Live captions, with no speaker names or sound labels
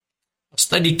Our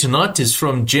study tonight is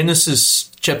from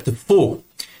Genesis chapter 4.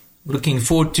 Looking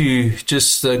forward to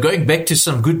just going back to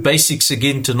some good basics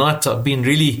again tonight. I've been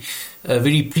really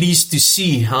very pleased to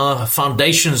see how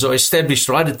foundations are established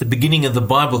right at the beginning of the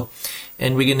Bible.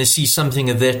 And we're going to see something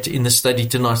of that in the study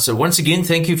tonight. So once again,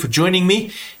 thank you for joining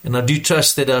me. And I do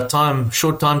trust that our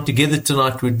short time together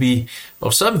tonight would be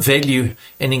of some value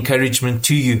and encouragement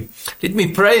to you. Let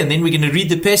me pray, and then we're going to read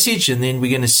the passage, and then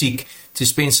we're going to seek to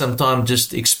spend some time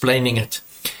just explaining it.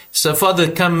 So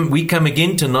Father, we come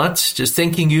again tonight, just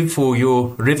thanking you for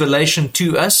your revelation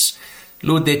to us.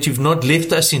 Lord, that you've not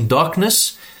left us in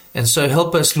darkness. And so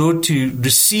help us, Lord, to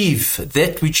receive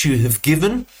that which you have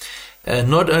given.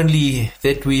 Not only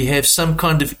that we have some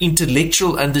kind of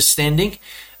intellectual understanding,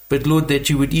 but Lord, that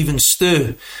you would even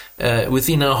stir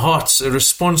within our hearts a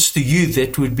response to you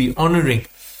that would be honoring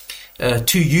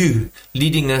to you,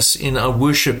 leading us in our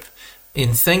worship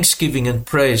in thanksgiving and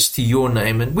praise to your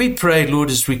name. And we pray, Lord,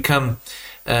 as we come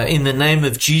in the name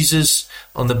of Jesus,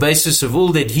 on the basis of all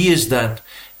that he has done.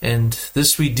 And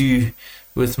this we do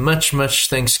with much, much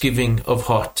thanksgiving of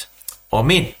heart.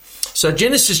 Amen. So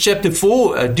Genesis chapter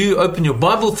 4, do open your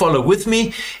Bible, follow with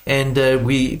me, and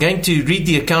we're going to read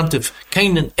the account of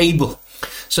Cain and Abel.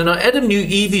 So now Adam knew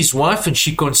Eve his wife, and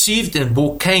she conceived and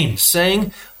bore Cain,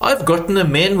 saying, I've gotten a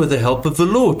man with the help of the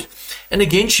Lord. And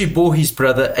again she bore his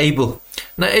brother Abel.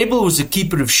 Now Abel was a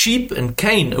keeper of sheep, and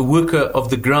Cain a worker of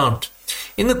the ground.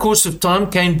 In the course of time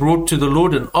Cain brought to the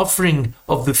Lord an offering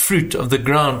of the fruit of the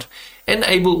ground, and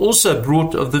Abel also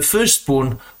brought of the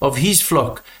firstborn of his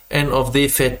flock and of their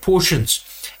fat portions.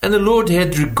 And the Lord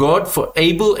had regard for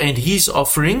Abel and his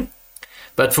offering,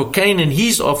 but for Cain and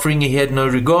his offering he had no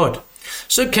regard.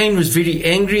 So Cain was very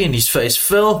angry, and his face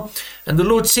fell. And the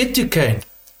Lord said to Cain,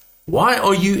 Why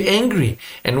are you angry,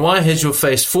 and why has your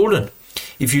face fallen?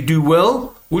 If you do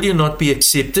well, will you not be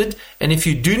accepted? And if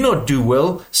you do not do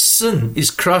well, sin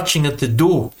is crouching at the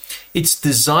door. Its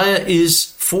desire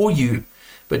is for you,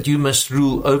 but you must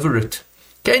rule over it.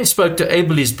 Cain spoke to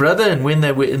Abel his brother, and when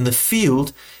they were in the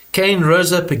field, Cain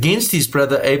rose up against his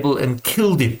brother Abel and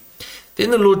killed him.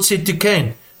 Then the Lord said to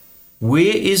Cain,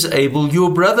 Where is Abel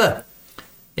your brother?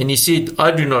 And he said,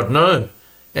 I do not know.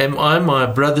 Am I my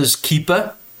brother's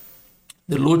keeper?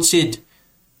 The Lord said,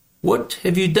 What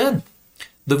have you done?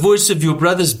 The voice of your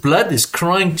brother's blood is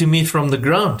crying to me from the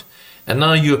ground. And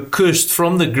now you are cursed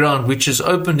from the ground, which has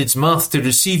opened its mouth to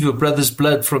receive your brother's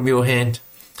blood from your hand.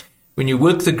 When you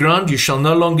work the ground, you shall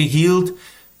no longer yield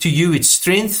to you its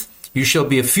strength. You shall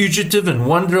be a fugitive and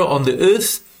wanderer on the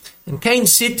earth. And Cain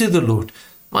said to the Lord,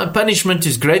 My punishment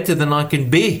is greater than I can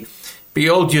bear.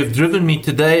 Behold, you have driven me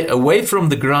today away from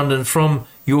the ground, and from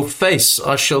your face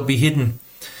I shall be hidden.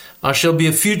 I shall be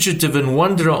a fugitive and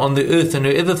wanderer on the earth, and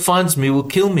whoever finds me will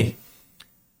kill me.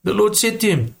 The Lord said to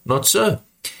him, Not so.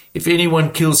 If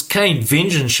anyone kills Cain,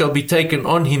 vengeance shall be taken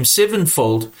on him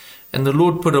sevenfold. And the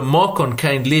Lord put a mark on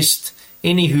Cain, lest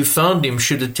any who found him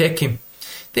should attack him.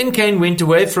 Then Cain went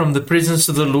away from the presence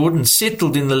of the Lord and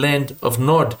settled in the land of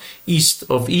Nod, east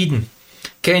of Eden.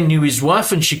 Cain knew his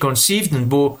wife, and she conceived and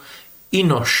bore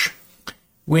Enosh.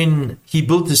 When he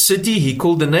built a city, he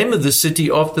called the name of the city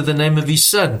after the name of his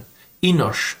son,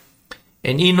 Enosh.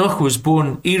 And Enoch was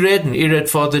born Irad, and Irad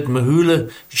fathered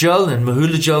Mahulajal, and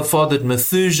Mahulajal fathered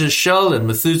Methuselah, and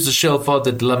Methuselah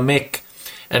fathered Lamech.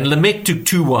 And Lamech took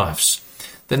 2 wives.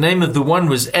 The name of the one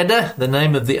was Ada, the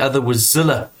name of the other was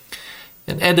Zillah.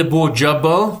 And Ada bore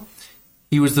Jabal.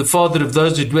 He was the father of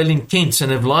those who dwell in tents and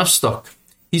have livestock.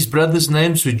 His brothers'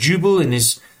 names were Jubal,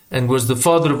 and was the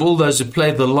father of all those who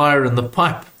play the lyre and the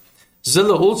pipe.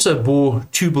 Zillah also bore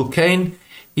Tubal-Cain.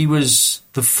 He was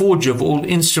the forger of all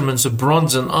instruments of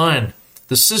bronze and iron.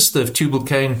 The sister of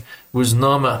Tubal-Cain was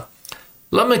Naamah.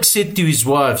 Lamech said to his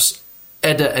wives,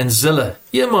 Ada and Zillah,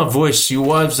 Hear my voice, you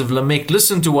wives of Lamech,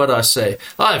 listen to what I say.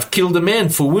 I have killed a man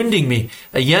for wounding me,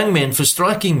 a young man for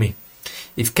striking me.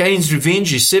 If Cain's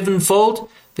revenge is 7-fold,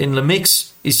 then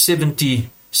Lamech's is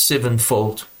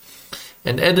 77-fold.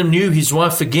 And Adam knew his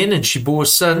wife again, and she bore a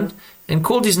son, and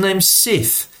called his name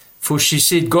Seth, for she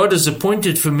said, God has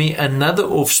appointed for me another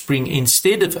offspring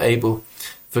instead of Abel,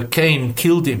 for Cain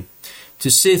killed him.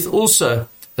 To Seth also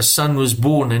a son was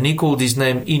born, and he called his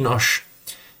name Enosh.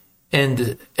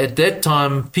 And at that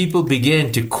time, people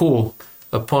began to call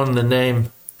upon the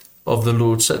name of the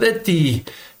Lord. So that the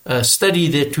study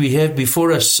that we have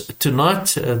before us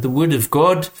tonight, the Word of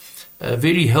God,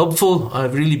 very helpful.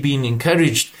 I've really been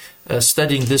encouraged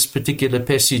studying this particular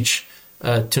passage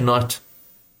tonight.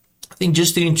 I think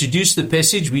just to introduce the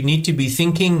passage, we need to be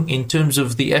thinking in terms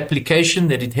of the application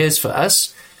that it has for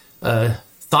us.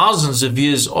 Thousands of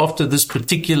years after this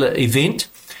particular event,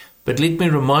 But let me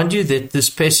remind you that this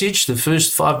passage, the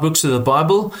first 5 books of the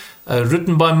Bible,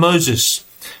 written by Moses,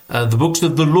 the books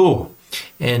of the law,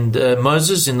 and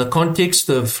Moses in the context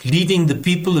of leading the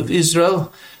people of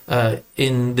Israel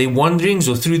in their wanderings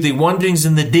or through their wanderings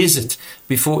in the desert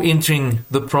before entering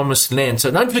the promised land.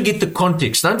 So don't forget the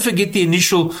context. Don't forget the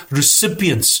initial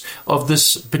recipients of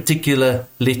this particular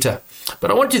letter.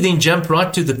 But I want to then jump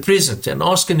right to the present and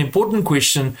ask an important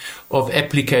question of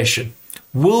application.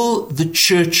 Will the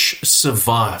church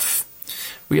survive?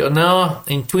 We are now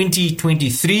in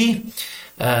 2023.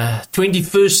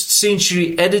 21st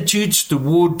century attitudes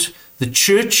toward the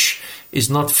church is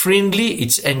not friendly,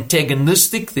 it's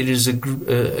antagonistic. There is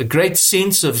a great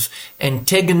sense of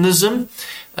antagonism.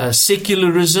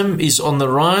 Secularism is on the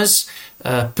rise,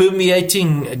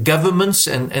 permeating governments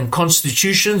and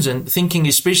constitutions, and thinking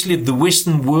especially of the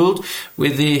Western world,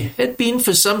 where there had been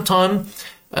for some time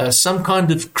some kind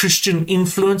of Christian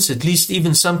influence, at least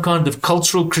even some kind of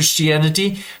cultural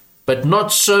Christianity, but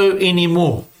not so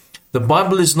anymore. The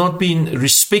Bible has not been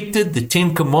respected. The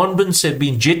 10 Commandments have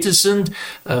been jettisoned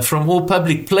from all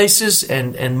public places,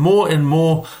 and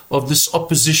more of this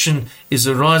opposition is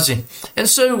arising. And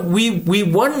so we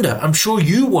wonder, I'm sure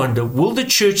you wonder, will the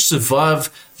church survive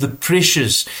the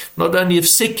pressures, not only of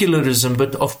secularism,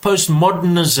 but of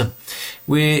postmodernism,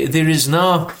 where there is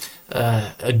now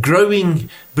a growing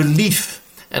belief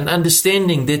and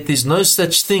understanding that there's no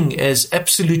such thing as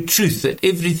absolute truth, that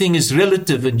everything is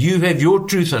relative, and you have your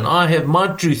truth and I have my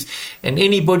truth, and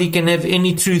anybody can have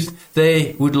any truth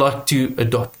they would like to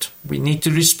adopt. We need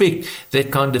to respect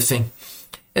that kind of thing.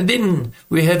 And then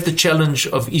we have the challenge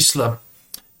of Islam.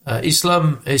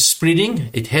 Islam is spreading.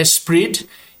 It has spread,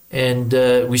 and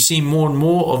we see more and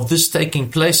more of this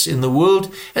taking place in the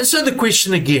world. And so the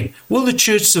question again, will the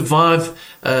church survive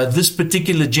this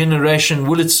particular generation?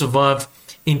 Will it survive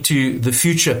into the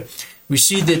future? We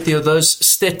see that there are those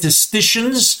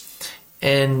statisticians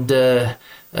and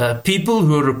people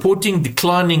who are reporting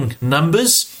declining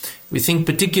numbers. We think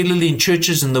particularly in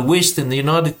churches in the West, in the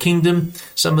United Kingdom,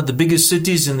 some of the biggest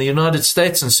cities in the United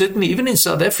States, and certainly even in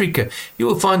South Africa, you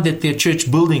will find that there are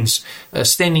church buildings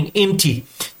standing empty,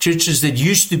 churches that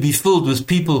used to be filled with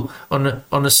people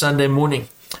on a Sunday morning.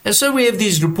 And so we have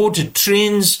these reported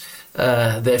trends.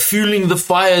 They're fueling the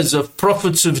fires of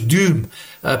prophets of doom,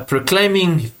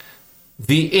 proclaiming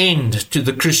the end to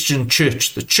the Christian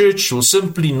church. The church will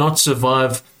simply not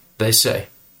survive, they say.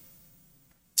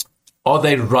 Are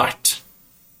they right?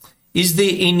 Is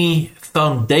there any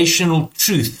foundational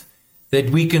truth that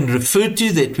we can refer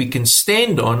to, that we can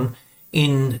stand on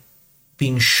in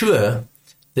being sure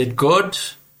that God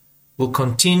will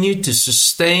continue to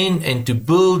sustain and to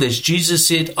build, as Jesus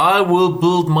said, I will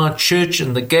build my church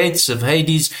and the gates of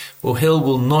Hades or hell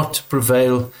will not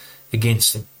prevail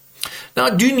against him. Now,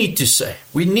 I do need to say,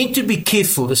 we need to be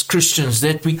careful as Christians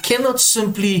that we cannot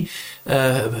simply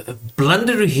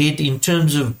blunder ahead in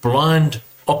terms of blind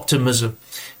optimism.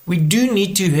 We do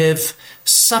need to have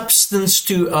substance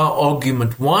to our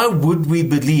argument. Why would we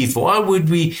believe? Why would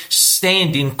we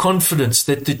stand in confidence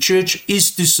that the church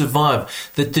is to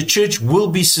survive, that the church will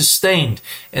be sustained,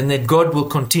 and that God will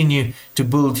continue to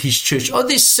build his church? Are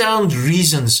there sound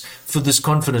reasons for this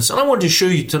confidence? And I want to show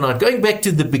you tonight, going back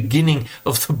to the beginning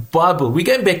of the Bible, we're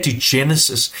going back to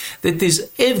Genesis, that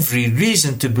there's every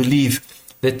reason to believe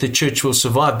that the church will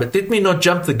survive. But let me not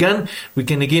jump the gun. We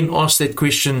can again ask that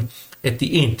question at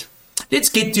the end. Let's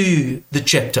get to the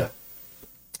chapter.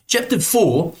 Chapter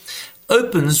 4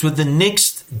 opens with the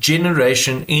next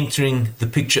generation entering the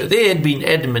picture. There had been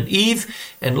Adam and Eve,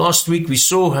 and last week we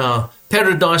saw how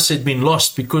paradise had been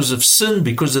lost because of sin,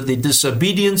 because of their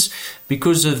disobedience,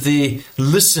 because of their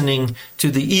listening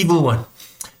to the evil one.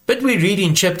 But we read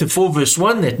in chapter 4 verse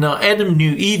 1 that now Adam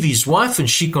knew Eve his wife, and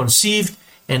she conceived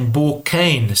and bore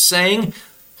Cain, saying,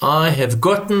 I have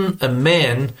gotten a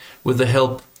man with the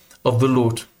help of the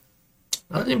Lord.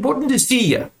 Now, it's important to see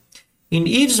here, in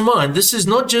Eve's mind, this is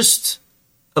not just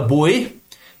a boy,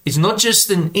 it's not just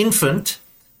an infant,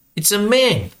 it's a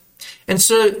man. And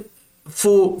so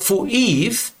for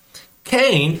Eve,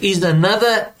 Cain is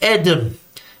another Adam,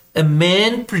 a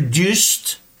man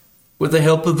produced with the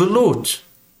help of the Lord.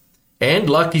 And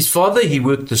like his father, he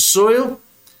worked the soil.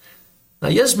 Now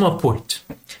here's my point.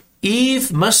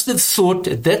 Eve must have thought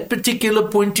at that particular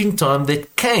point in time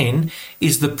that Cain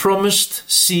is the promised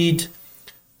seed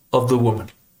of the woman.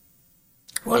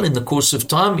 Well, in the course of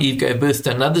time, Eve gave birth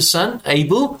to another son,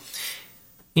 Abel.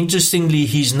 Interestingly,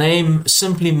 his name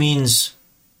simply means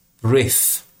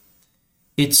breath.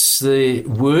 It's the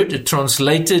word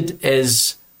translated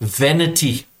as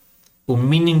vanity or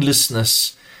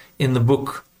meaninglessness in the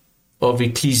book of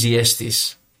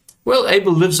Ecclesiastes. Well,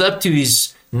 Abel lives up to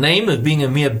his name of being a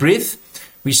mere breath.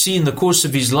 We see in the course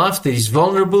of his life that he's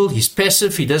vulnerable, he's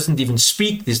passive, he doesn't even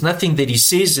speak. There's nothing that he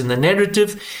says in the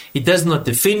narrative. He does not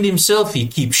defend himself, he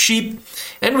keeps sheep.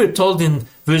 And we're told in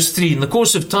verse 3, in the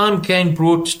course of time, Cain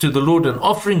brought to the Lord an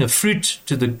offering of fruit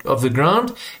of the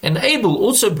ground, and Abel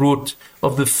also brought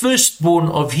of the firstborn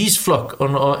of his flock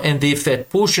and their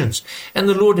fat portions. And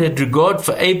the Lord had regard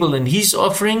for Abel and his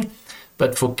offering,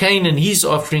 but for Cain and his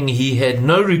offering he had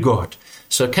no regard.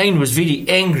 So Cain was very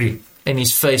angry, and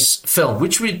his face fell,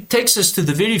 which takes us to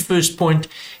the very first point,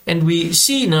 and we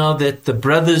see now that the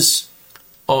brothers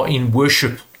are in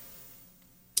worship.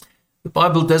 The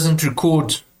Bible doesn't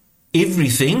record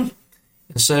everything,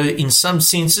 and so in some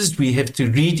senses we have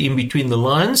to read in between the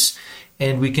lines,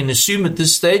 and we can assume at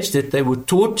this stage that they were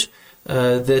taught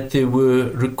that there were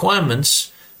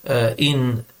requirements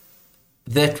in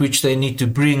that which they need to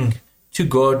bring to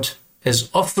God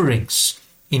as offerings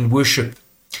in worship.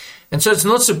 And so it's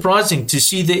not surprising to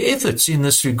see their efforts in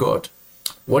this regard.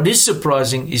 What is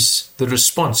surprising is the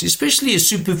response, especially a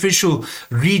superficial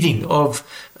reading of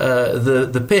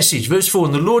the passage. Verse 4,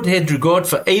 and the Lord had regard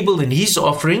for Abel and his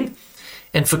offering,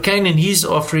 and for Cain and his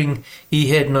offering he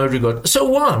had no regard. So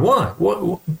why?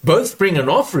 Both bring an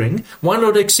offering. Why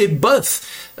not accept both?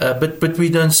 But we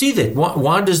don't see that.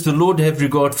 Why does the Lord have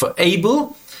regard for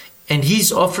Abel and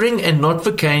his offering and not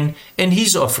for Cain and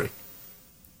his offering?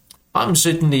 I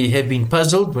certainly have been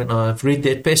puzzled when I've read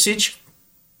that passage.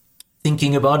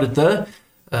 Thinking about it though,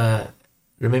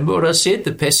 remember what I said?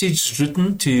 The passage is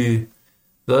written to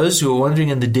those who are wandering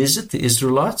in the desert, the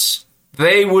Israelites.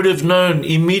 They would have known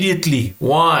immediately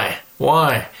why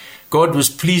God was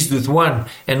pleased with one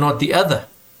and not the other.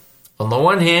 On the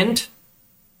one hand,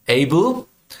 Abel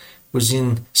was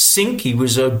in sync. He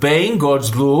was obeying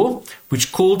God's law,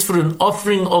 which called for an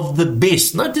offering of the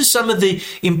best. Notice some of the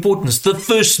importance. The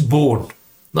firstborn.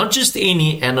 Not just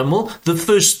any animal, the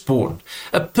firstborn.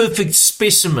 A perfect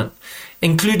specimen,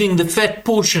 including the fat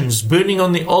portions burning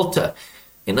on the altar.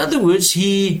 In other words,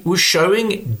 he was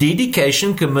showing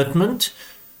dedication, commitment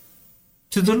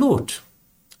to the Lord.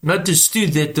 Notice too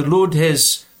that the Lord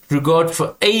has regard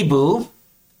for Abel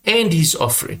and his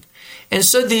offering. And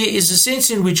so there is a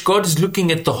sense in which God is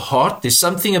looking at the heart. There's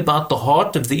something about the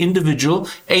heart of the individual,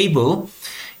 Abel,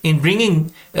 in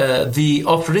bringing the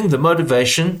offering, the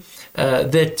motivation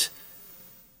that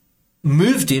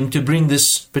moved him to bring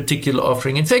this particular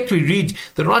offering. In fact, we read,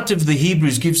 the writer of the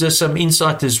Hebrews gives us some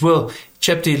insight as well.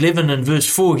 Chapter 11 and verse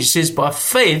 4, he says, by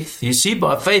faith,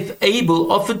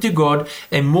 Abel offered to God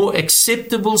a more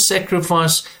acceptable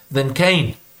sacrifice than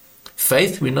Cain.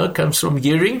 Faith, we know, comes from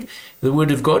hearing the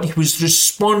word of God. He was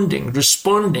responding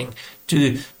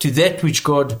to that which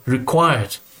God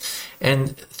required,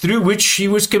 and through which he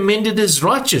was commended as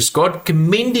righteous. God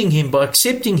commending him by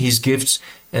accepting his gifts,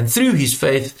 and through his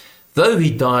faith, though he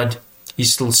died, he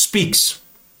still speaks.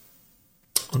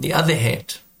 On the other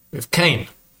hand, we have Cain.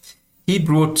 He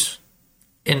brought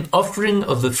an offering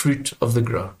of the fruit of the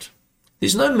ground.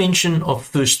 There's no mention of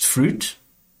first fruit.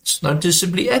 It's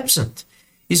noticeably absent.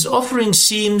 His offering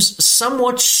seems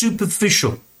somewhat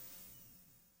superficial.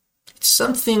 It's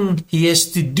something he has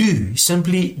to do. He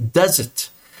simply does it.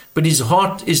 But his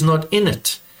heart is not in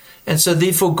it. And so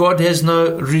therefore God has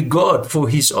no regard for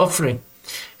his offering.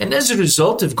 And as a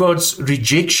result of God's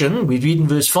rejection, we read in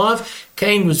verse 5,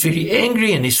 Cain was very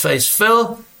angry and his face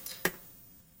fell.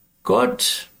 God,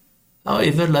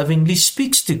 however, lovingly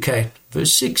speaks to Cain.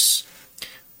 Verse 6,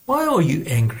 why are you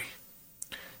angry?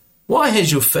 Why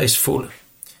has your face fallen?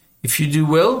 If you do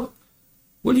well,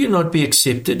 will you not be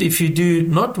accepted? If you do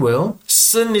not well,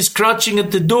 sin is crouching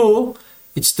at the door.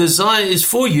 Its desire is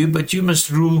for you, but you must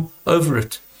rule over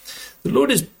it. The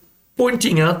Lord is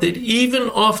pointing out that even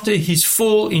after his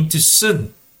fall into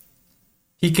sin,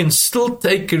 he can still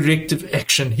take corrective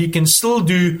action. He can still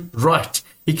do right.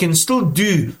 He can still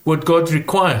do what God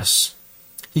requires.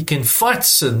 He can fight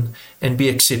sin and be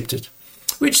accepted.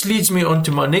 Which leads me on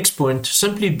to my next point,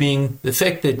 simply being the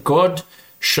fact that God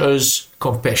shows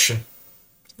compassion.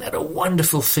 Isn't that a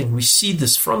wonderful thing? We see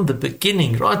this from the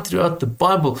beginning, right throughout the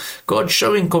Bible, God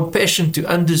showing compassion to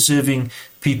undeserving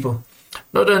people.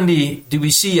 Not only do we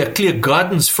see a clear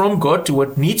guidance from God to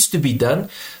what needs to be done,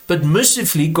 but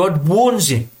mercifully God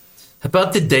warns him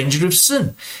about the danger of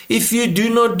sin. If you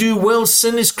do not do well,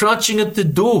 sin is crouching at the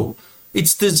door.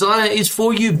 Its desire is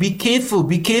for you. Be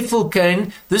careful,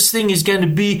 Cain. This thing is going to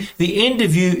be the end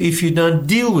of you if you don't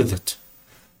deal with it.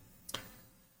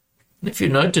 And if you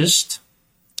noticed,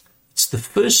 it's the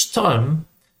first time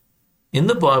in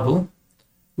the Bible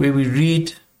where we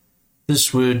read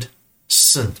this word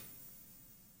sin.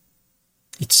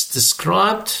 It's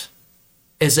described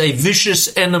as a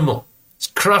vicious animal. It's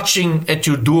crouching at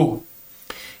your door.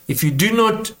 If you do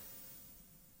not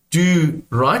do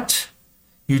right,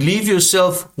 you leave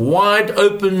yourself wide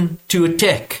open to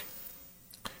attack.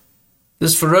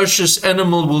 This ferocious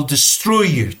animal will destroy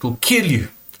you. It will kill you,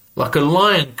 like a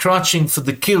lion crouching for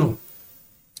the kill.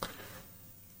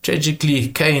 Tragically,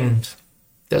 Cain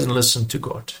doesn't listen to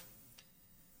God.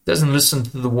 Doesn't listen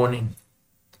to the warning.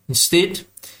 Instead,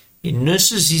 he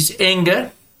nurses his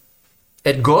anger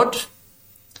at God.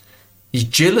 He's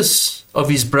jealous of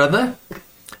his brother,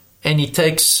 and he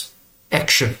takes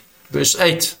action. Verse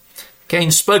 8,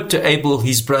 Cain spoke to Abel,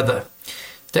 his brother.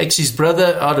 Takes his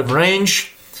brother out of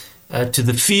range to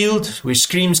the field where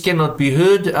screams cannot be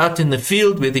heard, out in the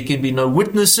field where there can be no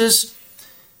witnesses.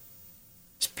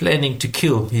 He's planning to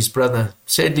kill his brother.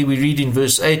 Sadly, we read in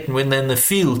verse 8, and when they're in the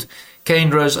field, Cain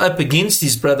rose up against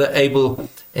his brother Abel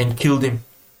and killed him.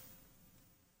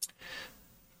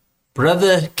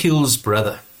 Brother kills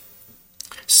brother.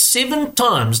 7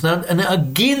 times. Now, and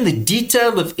again, the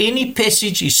detail of any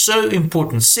passage is so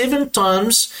important. 7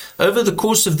 times over the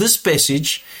course of this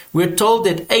passage, we're told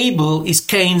that Abel is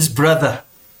Cain's brother.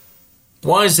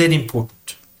 Why is that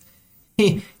important?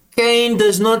 Cain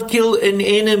does not kill an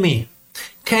enemy.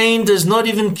 Cain does not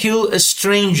even kill a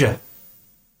stranger.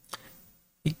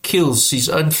 He kills his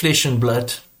own flesh and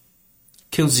blood.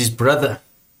 Kills his brother.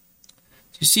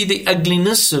 You see the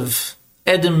ugliness of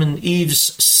Adam and Eve's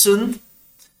sin?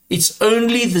 It's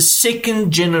only the 2nd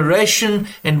generation,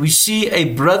 and we see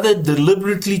a brother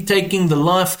deliberately taking the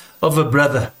life of a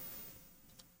brother.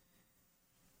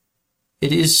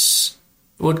 It is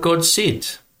what God said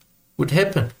would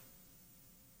happen.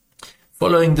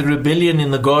 Following the rebellion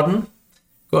in the garden,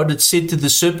 God had said to the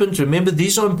serpent, remember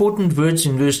these are important words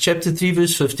in chapter 3,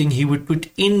 verse 15, he would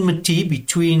put enmity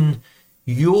between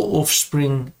your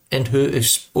offspring and her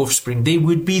offspring. There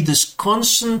would be this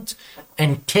constant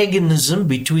antagonism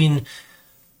between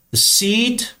the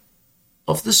seed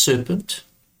of the serpent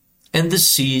and the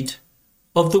seed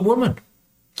of the woman.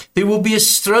 There will be a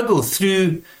struggle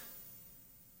through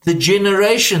the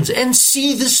generations, and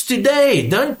see this today.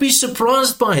 Don't be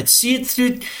surprised by it. See it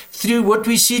through what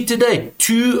we see today.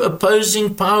 2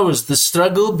 opposing powers, the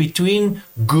struggle between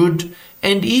good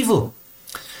and evil.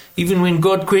 Even when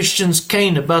God questions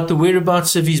Cain about the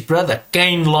whereabouts of his brother,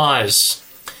 Cain lies.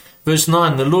 Verse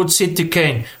 9, the Lord said to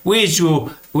Cain, Where's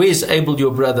Abel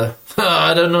your brother?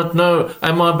 I do not know.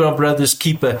 Am I my brother's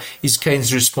keeper? Is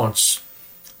Cain's response.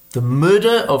 The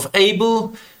murder of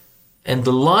Abel and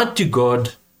the lie to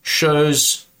God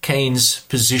shows Cain's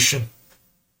position.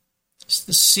 It's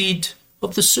the seed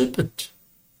of the serpent.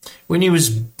 When he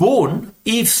was born,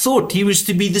 Eve thought he was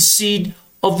to be the seed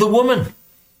of the woman.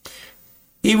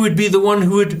 He would be the one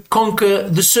who would conquer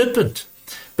the serpent.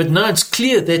 But now it's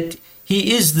clear that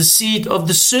he is the seed of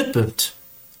the serpent,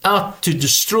 out to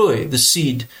destroy the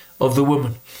seed of the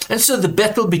woman. And so the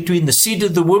battle between the seed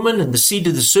of the woman and the seed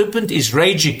of the serpent is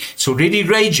raging. It's already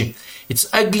raging. It's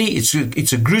ugly.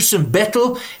 It's a gruesome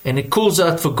battle, and it calls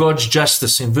out for God's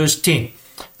justice. In verse 10,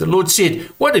 the Lord said,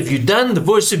 What have you done? The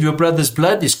voice of your brother's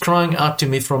blood is crying out to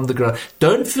me from the ground.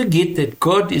 Don't forget that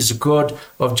God is a God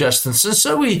of justice. And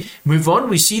so we move on.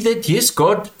 We see that, yes,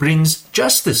 God brings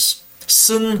justice.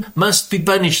 Sin must be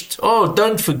punished. Oh,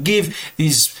 don't forgive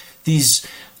these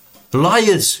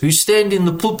liars who stand in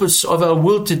the pulpits of our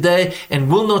world today and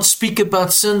will not speak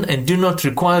about sin and do not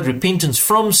require repentance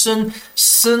from sin.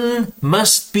 Sin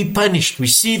must be punished. We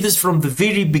see this from the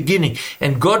very beginning.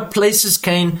 And God places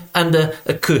Cain under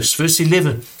a curse. Verse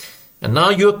 11. And now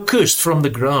you are cursed from the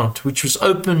ground, which has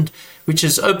opened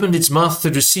its mouth to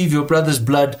receive your brother's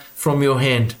blood from your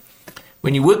hand.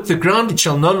 When you work the ground, it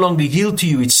shall no longer yield to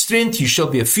you its strength. You shall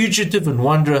be a fugitive and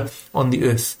wanderer on the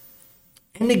earth.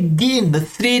 And again, the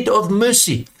thread of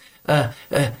mercy,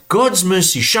 God's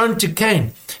mercy shown to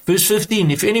Cain. Verse 15,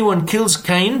 if anyone kills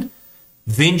Cain,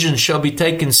 vengeance shall be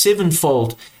taken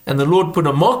 7-fold. And the Lord put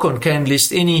a mark on Cain,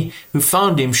 lest any who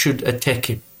found him should attack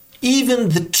him. Even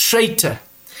the traitor,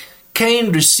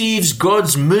 Cain receives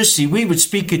God's mercy. We would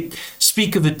speak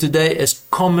of it today as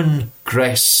common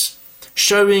grace,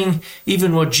 showing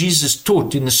even what Jesus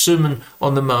taught in the Sermon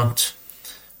on the Mount.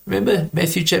 Remember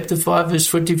Matthew chapter 5 verse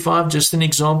 45, just an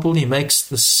example. He makes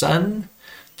the sun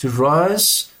to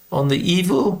rise on the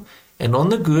evil and on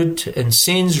the good, and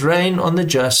sends rain on the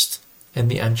just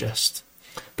and the unjust.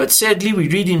 But sadly, we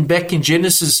read back in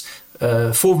Genesis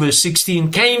 4 verse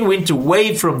 16, Cain went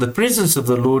away from the presence of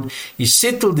the Lord. He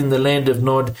settled in the land of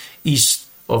Nod, east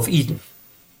of Eden.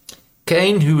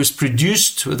 Cain, who was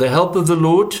produced with the help of the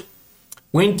Lord,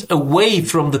 went away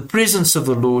from the presence of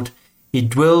the Lord. He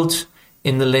dwelled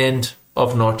in the land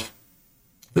of Nod.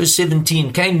 Verse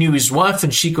 17, Cain knew his wife,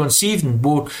 and she conceived and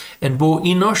bore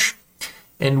Enosh.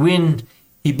 And when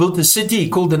he built the city, he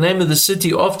called the name of the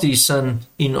city after his son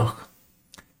Enoch.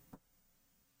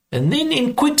 And then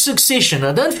in quick succession,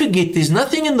 now don't forget, there's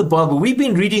nothing in the Bible. We've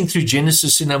been reading through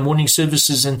Genesis in our morning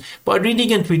services, and by reading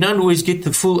it, we don't always get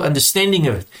the full understanding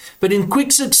of it. But in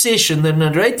quick succession, the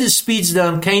narrator speeds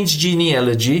down Cain's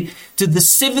genealogy to the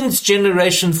 7th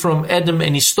generation from Adam,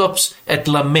 and he stops at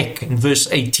Lamech in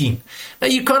verse 18. Now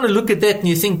you kind of look at that and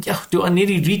you think, oh, do I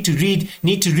need to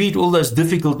read all those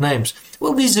difficult names?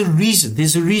 Well, there's a reason.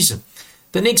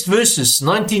 The next verses,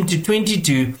 19 to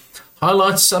 22,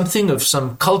 highlights something of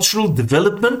some cultural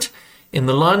development in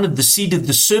the line of the seed of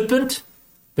the serpent.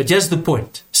 But here's the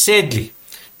point. Sadly,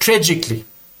 tragically,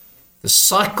 the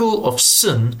cycle of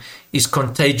sin is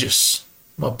contagious.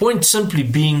 My point simply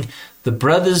being the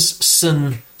brother's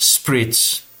sin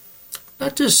spreads.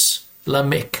 Notice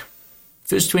Lamech,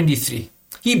 verse 23.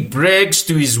 He brags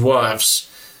to his wives.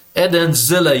 Ada and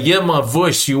Zillah, hear my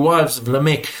voice, you wives of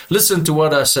Lamech. Listen to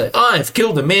what I say. I have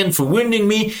killed a man for wounding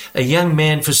me, a young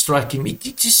man for striking me.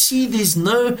 Did you see there's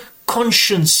no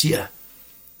conscience here?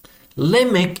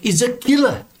 Lamech is a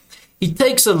killer. He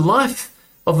takes a life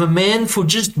of a man for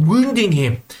just wounding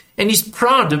him. And he's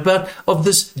proud of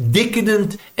this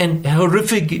decadent and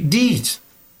horrific deed.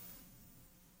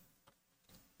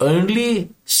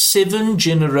 Only 7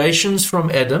 generations from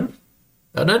Adam.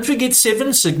 Now don't forget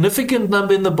 7, significant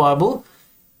number in the Bible,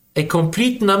 a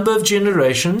complete number of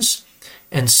generations,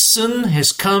 and sin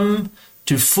has come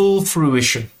to full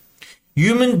fruition.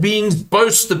 Human beings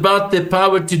boast about their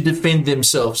power to defend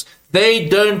themselves. They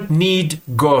don't need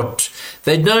God.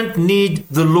 They don't need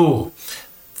the law.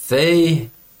 They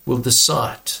will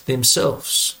decide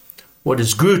themselves what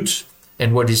is good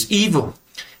and what is evil.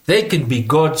 They can be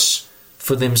gods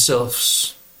for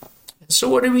themselves. And so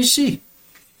what do we see?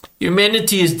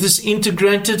 Humanity is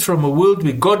disintegrated from a world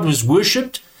where God was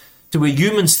worshipped to where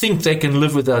humans think they can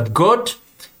live without God.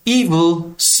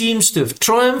 Evil seems to have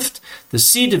triumphed. The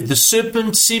seed of the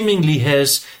serpent seemingly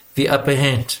has the upper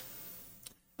hand.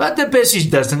 But the passage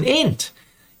doesn't end.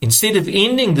 Instead of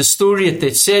ending the story at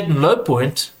that sad and low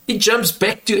point, it jumps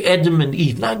back to Adam and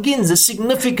Eve. Now again, the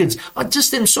significance. I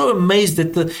just am so amazed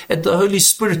at the Holy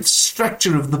Spirit's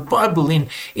structure of the Bible in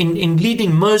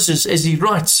leading Moses as he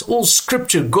writes. All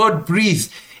scripture, God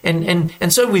breathed. And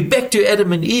so we're back to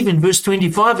Adam and Eve in verse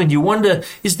 25, and you wonder,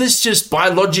 is this just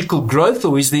biological growth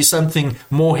or is there something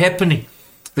more happening?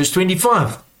 Verse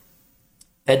 25,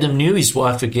 Adam knew his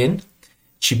wife again.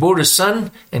 She bore a son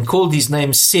and called his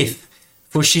name Seth.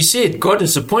 For she said, God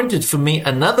has appointed for me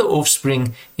another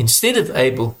offspring instead of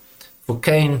Abel, for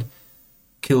Cain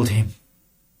killed him.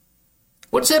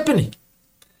 What's happening?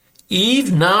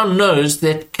 Eve now knows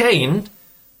that Cain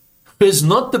is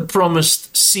not the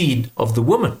promised seed of the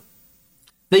woman.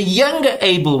 The younger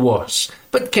Abel was,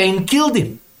 but Cain killed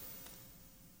him.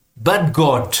 But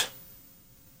God,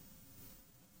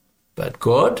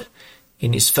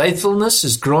 in his faithfulness,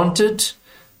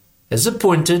 has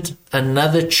appointed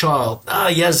another child.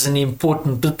 Here's an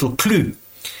important little clue.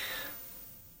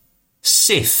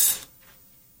 Seth,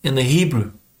 in the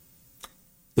Hebrew,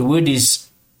 the word is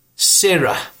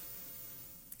Sarah.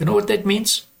 You know what that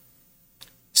means?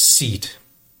 Seed.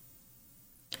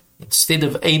 Instead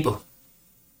of Abel,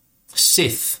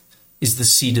 Seth is the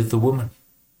seed of the woman.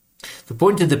 The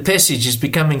point of the passage is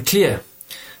becoming clear.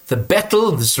 The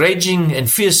battle, this raging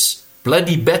and fierce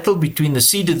bloody battle between the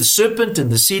seed of the serpent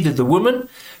and the seed of the woman.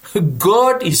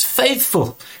 God is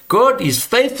faithful. God is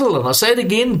faithful. And I'll say it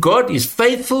again. God is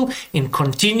faithful in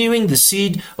continuing the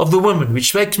seed of the woman,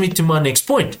 which takes me to my next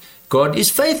point. God is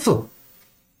faithful.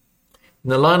 In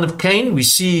the line of Cain, we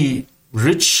see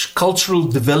rich cultural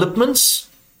developments.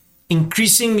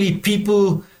 Increasingly,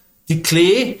 people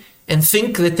declare and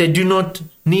think that they do not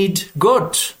need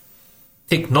God.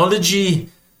 Technology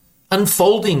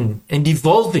unfolding and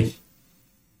evolving.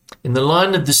 In the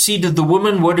line of the seed of the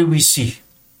woman, what do we see?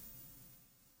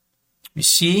 We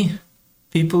see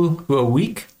people who are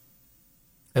weak,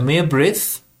 a mere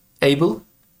breath, Abel.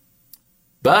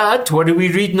 But what do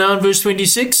we read now in verse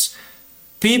 26?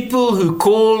 People who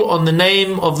call on the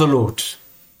name of the Lord.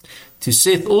 To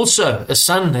Seth also a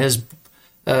son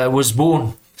was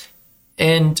born,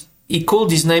 and he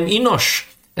called his name Enosh.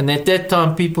 And at that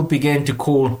time, people began to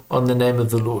call on the name of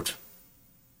the Lord.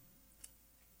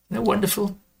 Isn't that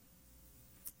wonderful?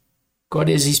 God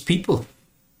has his people.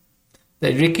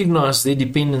 They recognize their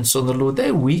dependence on the Lord.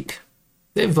 They're weak.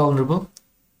 They're vulnerable.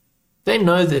 They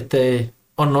know that they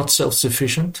are not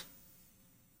self-sufficient.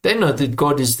 They know that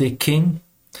God is their king.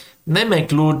 And they make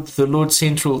the Lord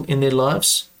central in their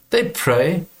lives. They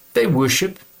pray. They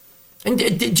worship. And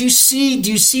do you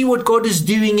see what God is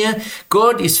doing here?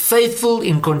 God is faithful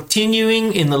in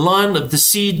continuing in the line of the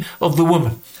seed of the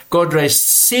woman. God raised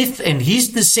Seth and his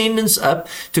descendants up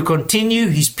to continue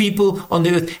his people on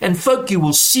the earth. And folk, you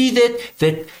will see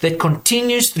that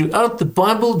continues throughout the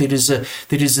Bible. There is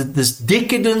this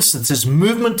decadence, this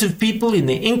movement of people in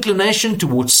their inclination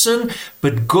towards sin,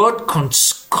 but God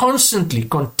constantly,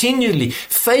 continually,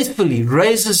 faithfully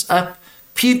raises up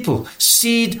people,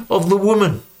 seed of the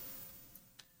woman.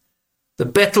 The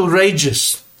battle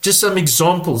rages. Just some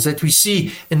examples that we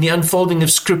see in the unfolding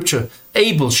of Scripture.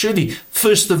 Abel, surely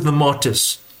first of the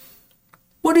martyrs.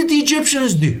 What did the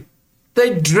Egyptians do?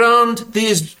 They drowned the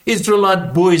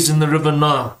Israelite boys in the river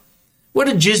Nile. What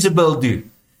did Jezebel do?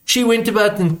 She went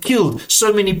about and killed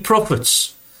so many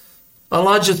prophets.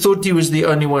 Elijah thought he was the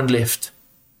only one left.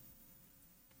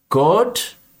 God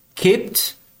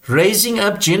kept raising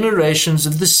up generations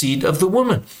of the seed of the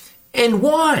woman. And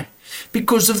why?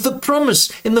 Because of the promise.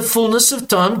 In the fullness of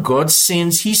time, God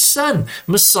sends his son.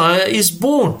 Messiah is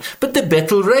born. But the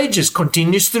battle rages,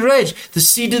 continues to rage. The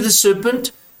seed of the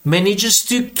serpent manages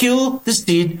to kill the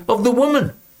seed of the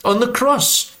woman on the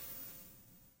cross.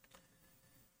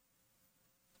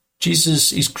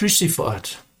 Jesus is crucified.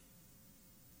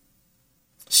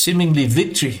 Seemingly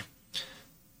victory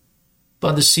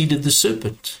by the seed of the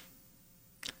serpent.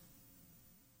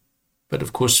 But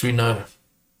of course we know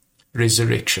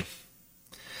resurrection.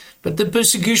 But the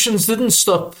persecutions didn't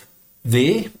stop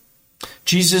there.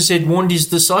 Jesus had warned his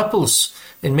disciples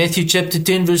in Matthew chapter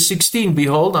 10 verse 16,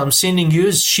 "Behold, I'm sending you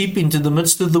as sheep into the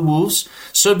midst of the wolves.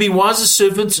 So be wise as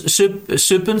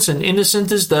serpents and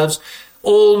innocent as doves.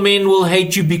 All men will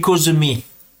hate you because of me."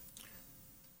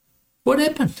 What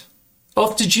happened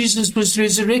after Jesus was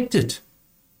resurrected?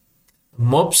 A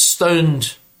mob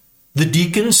stoned the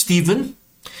deacon Stephen.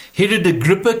 Herod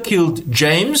Agrippa killed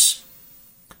James.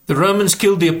 The Romans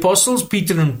killed the apostles,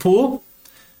 Peter and Paul.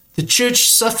 The church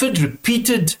suffered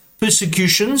repeated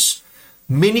persecutions.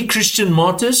 Many Christian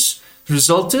martyrs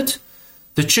resulted.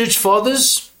 The church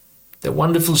fathers, their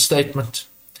wonderful statement,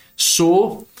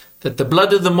 saw that the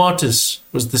blood of the martyrs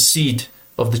was the seed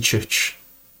of the church.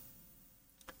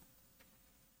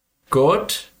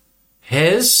 God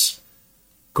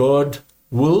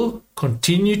will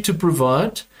continue to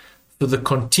provide for the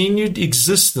continued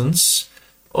existence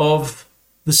of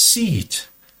the seed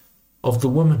of the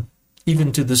woman,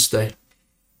 even to this day.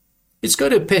 Let's go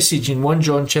to a passage in 1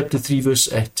 John chapter 3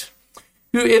 verse 8.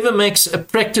 "Whoever makes a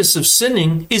practice of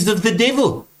sinning is of the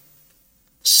devil,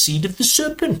 seed of the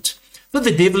serpent. For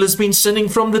the devil has been sinning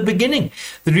from the beginning.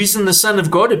 The reason the Son of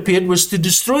God appeared was to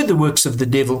destroy the works of the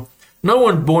devil. No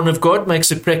one born of God makes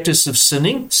a practice of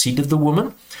sinning," seed of the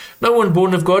woman. "No one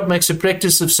born of God makes a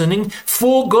practice of sinning,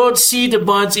 for God's seed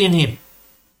abides in him."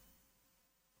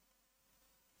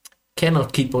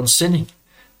 Cannot keep on sinning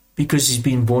because he's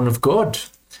been born of God.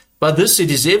 By this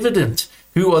it is evident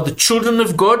who are the children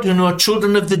of God and who are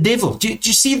children of the devil. Do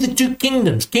you see the two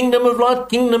kingdoms? Kingdom of light,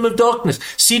 kingdom of darkness.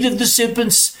 Seed of the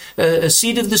serpent,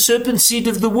 seed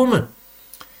of the woman.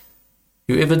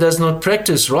 Whoever does not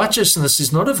practice righteousness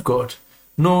is not of God,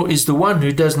 nor is the one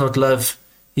who does not love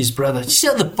his brother. Do you see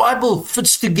how the Bible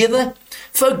fits together?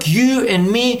 Folk, you and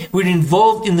me, we're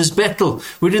involved in this battle.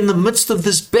 We're in the midst of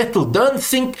this battle. Don't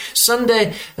think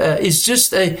Sunday is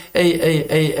just a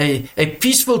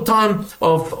peaceful time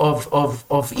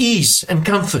of ease and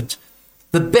comfort.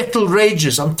 The battle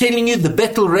rages. I'm telling you, the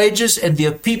battle rages, and there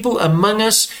are people among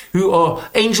us who are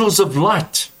angels of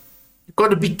light. You've got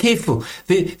to be careful.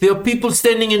 There are people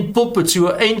standing in pulpits who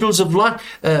are angels of light.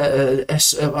 They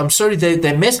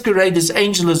masquerade as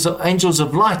angels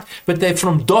of light, but they're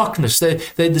from darkness. They're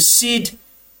the seed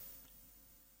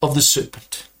of the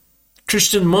serpent.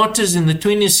 Christian martyrs in the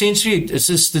 20th century, it's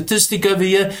a statistic over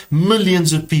here,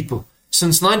 millions of people.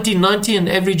 Since 1990, an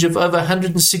average of over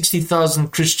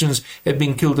 160,000 Christians have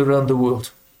been killed around the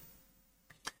world.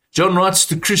 John writes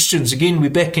to Christians, again we're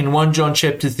back in 1 John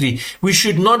chapter 3, "We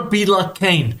should not be like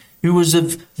Cain, who was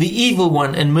of the evil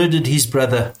one and murdered his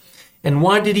brother." And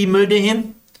why did he murder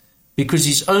him? Because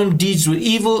his own deeds were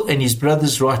evil and his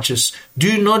brother's righteous.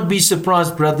 Do not be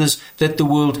surprised, brothers, that the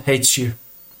world hates you.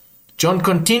 John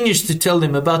continues to tell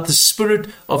them about the spirit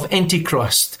of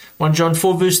Antichrist. 1 John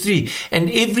 4 verse 3. "And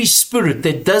every spirit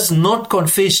that does not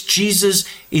confess Jesus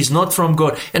is not from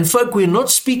God." And folk, we're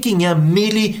not speaking here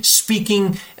merely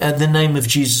speaking the name of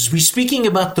Jesus. We're speaking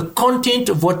about the content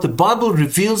of what the Bible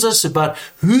reveals us about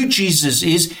who Jesus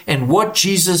is and what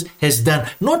Jesus has done.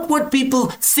 Not what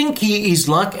people think he is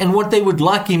like and what they would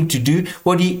like him to do,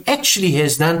 what he actually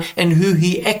has done and who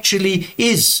he actually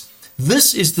is.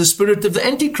 This is the spirit of the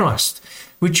Antichrist.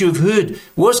 which you have heard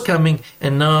was coming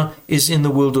and now is in the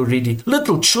world already.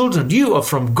 Little children, you are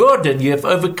from God and you have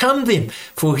overcome them,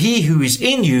 for he who is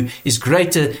in you is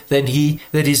greater than he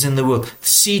that is in the world. The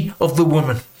seed of the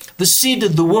woman. The seed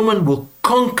of the woman will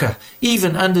conquer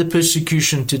even under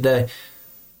persecution today,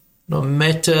 no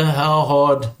matter how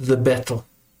hard the battle.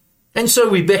 And so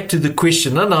we're back to the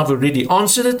question, and I've already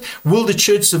answered it. Will the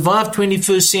church survive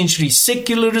 21st century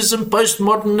secularism,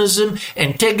 postmodernism,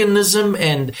 antagonism,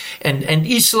 and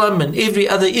Islam and every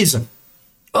other ism?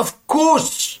 Of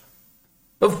course.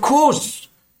 Of course.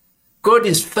 God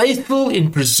is faithful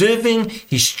in preserving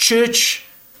his church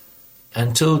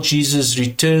until Jesus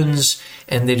returns,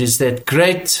 and there is that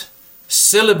great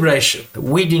celebration, the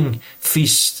wedding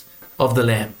feast of the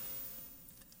Lamb.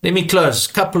 Let me close.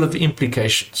 A couple of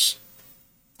implications.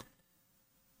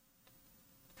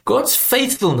 God's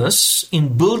faithfulness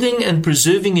in building and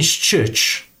preserving his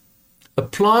church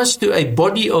applies to a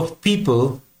body of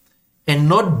people and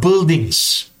not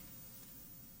buildings.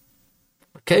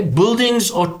 Okay, buildings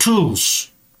are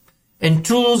tools, and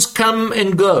tools come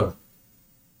and go.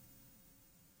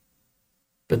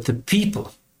 But the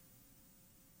people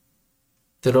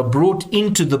that are brought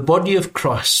into the body of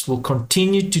Christ will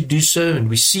continue to do so, and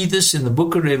we see this in the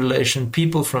book of Revelation,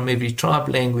 people from every tribe,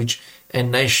 language,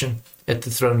 and nation at the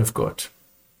throne of God.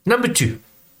 Number 2,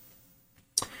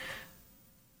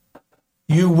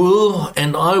 you will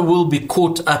and I will be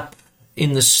caught up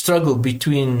in the struggle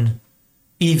between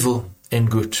evil and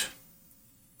good.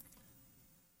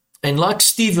 And like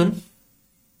Stephen,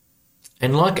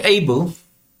 and like Abel,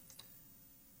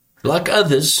 like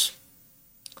others,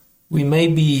 we may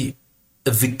be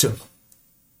a victim.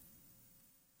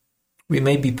 We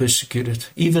may be persecuted,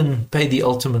 even pay the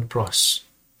ultimate price.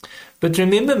 But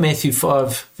remember Matthew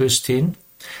 5 verse 10,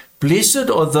 blessed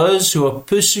are those who are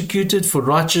persecuted for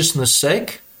righteousness'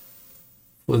 sake,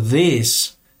 for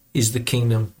theirs is the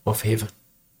kingdom of heaven.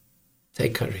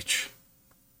 Take courage.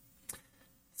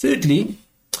 Thirdly,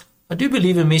 I do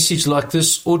believe a message like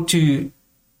this ought to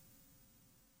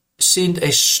send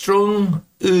a strong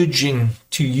urging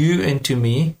to you and to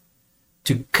me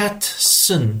to cut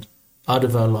sin out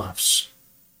of our lives.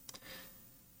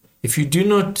 If you do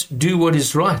not do what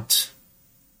is right,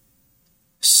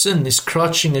 sin is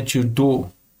crouching at your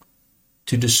door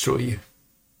to destroy you.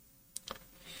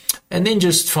 And then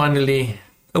just finally,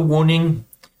 a warning.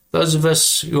 Those of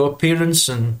us who are parents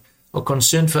and are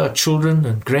concerned for our children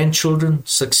and grandchildren,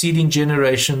 succeeding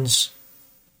generations,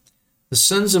 the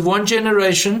sins of one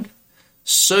generation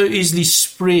so easily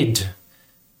spread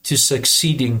to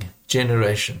succeeding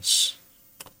generations.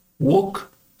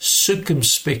 Walk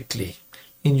circumspectly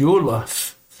in your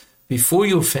life, before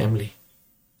your family,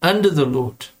 under the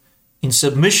Lord, in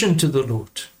submission to the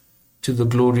Lord, to the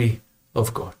glory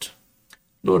of God.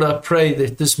 Lord, I pray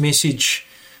that this message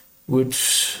would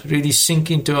really sink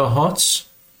into our hearts.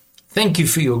 Thank you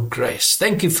for your grace.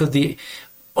 Thank you for the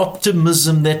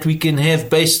optimism that we can have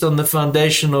based on the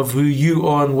foundation of who you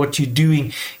are and what you're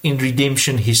doing in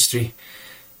redemption history.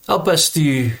 Help us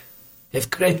to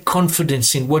have great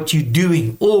confidence in what you're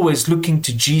doing, always looking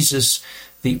to Jesus,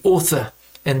 the author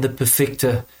and the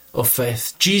perfecter of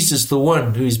faith. Jesus, the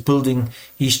one who is building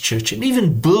his church, and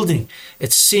even building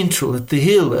at Central, at the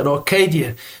Hill, at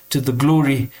Arcadia, to the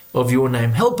glory of your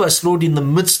name. Help us, Lord, in the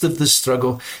midst of this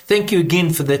struggle. Thank you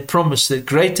again for that promise that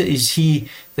greater is he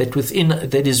that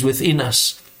is within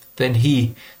us than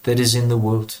he that is in the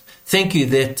world. Thank you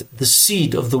that the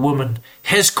seed of the woman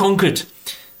has conquered,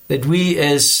 that we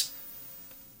as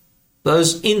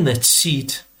those in that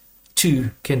seed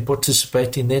too can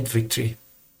participate in that victory.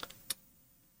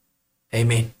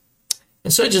 Amen.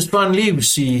 And so just finally, we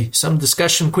see some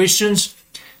discussion questions.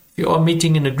 If you are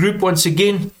meeting in a group once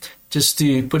again, just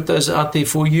to put those out there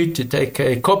for you to take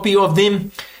a copy of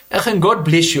them. And God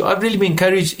bless you. I've really been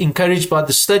encouraged by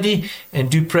the study,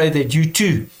 and do pray that you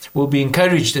too will be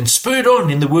encouraged and spurred on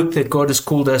in the work that God has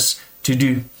called us to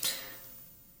do.